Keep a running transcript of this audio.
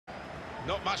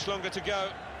Not much longer to go,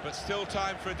 but still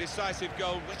time for a decisive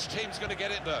goal. Which team's going to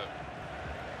get it, though?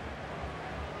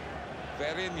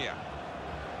 Orellana.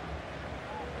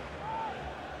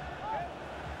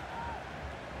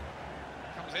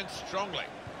 Comes in strongly.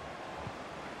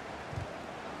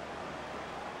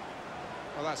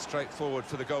 Well, that's straightforward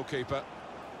for the goalkeeper.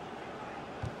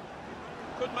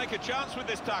 Could make a chance with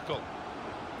this tackle.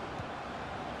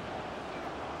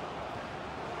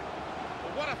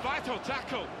 Well, what a vital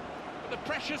tackle. But the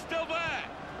pressure's still there.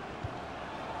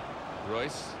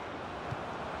 Royce.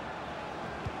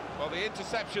 Well, the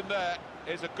interception there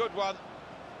is a good one.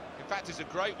 In fact, it's a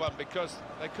great one because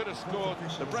they could have scored.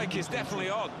 The break is definitely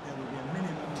on.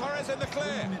 Torres in the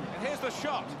clear. And here's the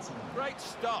shot. Great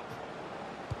stop.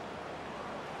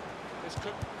 This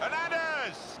could...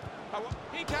 Hernandez!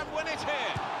 He can win it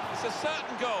here. It's a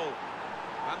certain goal.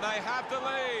 And they have the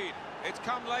lead. It's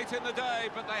come late in the day,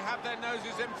 but they have their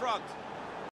noses in front.